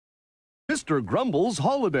Mr. Grumble's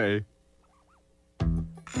holiday.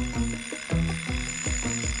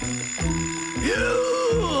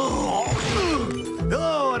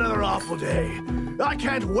 Oh, another awful day. I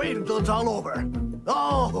can't wait until it's all over.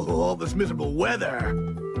 Oh, all this miserable weather.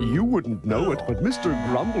 You wouldn't know it, but Mr.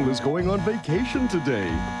 Grumble is going on vacation today.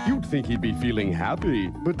 You'd think he'd be feeling happy,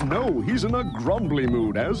 but no, he's in a grumbly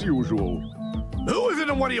mood as usual. Who is it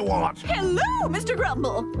and what do you want? Hello, Mr.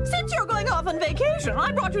 Grumble. Since you're going off on vacation,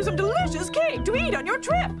 I brought you some delicious cake to eat on your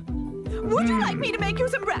trip. Would you like me to make you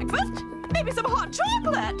some breakfast? Maybe some hot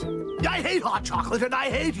chocolate? I hate hot chocolate and I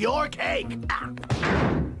hate your cake.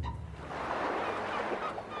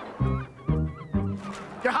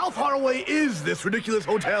 How far away is this ridiculous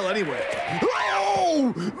hotel anyway?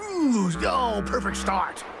 Oh, perfect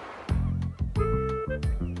start.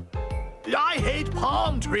 I hate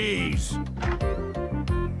palm trees.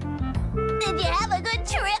 Did you have a good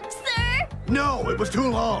trip, sir? No, it was too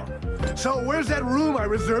long. So where's that room I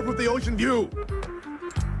reserved with the ocean view?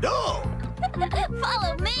 No!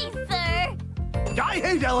 Follow me, sir. I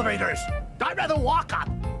hate elevators. I'd rather walk up.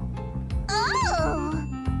 Oh!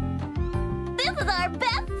 This is our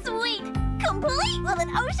best suite, complete with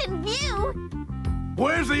an ocean view.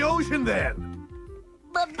 Where's the ocean then?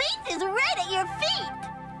 The beach is right at your feet.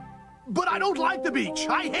 But I don't like the beach.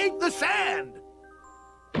 I hate the sand.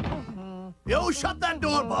 Yo, shut that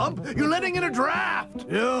door, Bump. You're letting in a draft.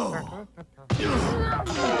 Yo.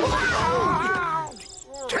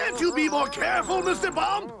 Can't you be more careful, Mr.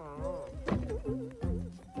 Bump?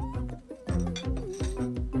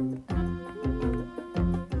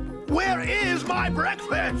 Where is my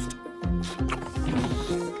breakfast?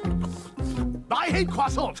 I hate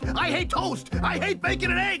croissants. I hate toast. I hate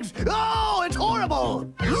bacon and eggs. Oh, it's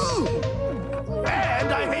horrible. And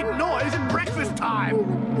I hate noise at breakfast time.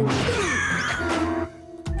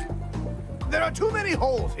 There are too many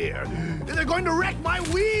holes here. They're going to wreck my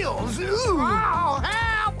wheels. Oh,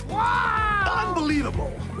 help! Wow!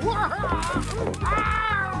 Unbelievable.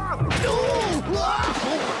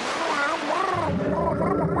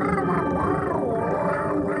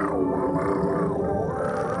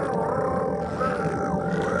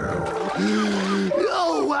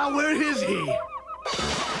 Oh, well, where is he?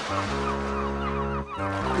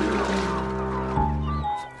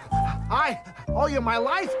 I owe you my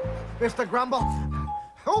life, Mr. Grumble.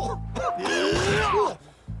 Oh.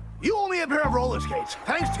 You owe me a pair of roller skates.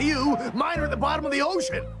 Thanks to you, mine are at the bottom of the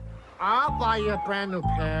ocean. I'll buy you a brand new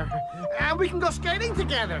pair, and we can go skating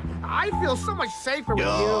together. I feel so much safer with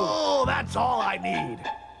you. Oh, that's all I need.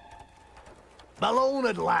 Alone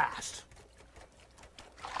at last.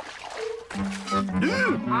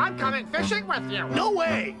 I'm coming fishing with you. No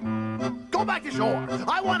way! Go back to shore.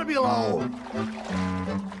 I want to be alone.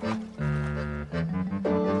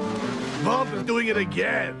 Bump is doing it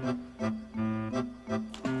again.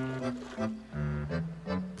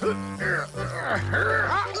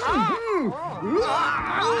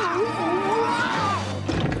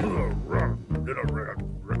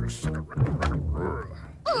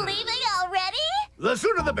 Leaving already? The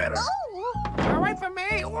sooner the better. Oh. Wait for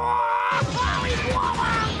me.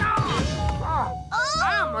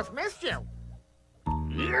 I almost missed you.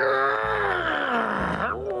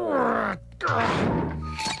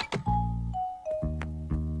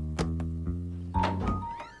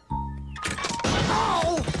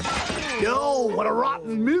 Yo, what a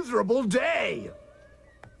rotten, miserable day.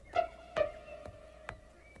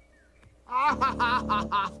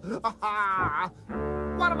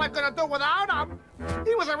 What am I gonna do without him?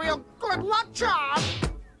 He was a real good luck charm.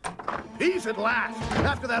 Peace at last,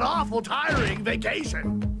 after that awful, tiring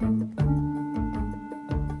vacation.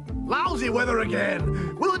 Lousy weather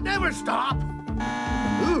again. Will it never stop?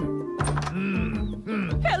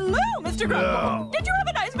 Hello, Mr. Grumble. No. Did you have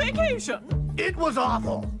a nice vacation? It was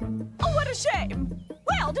awful. Oh, what a shame.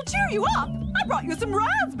 Well, to cheer you up, I brought you some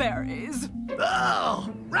raspberries.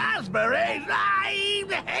 Oh, raspberries! I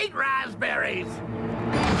hate raspberries!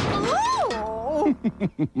 Oh!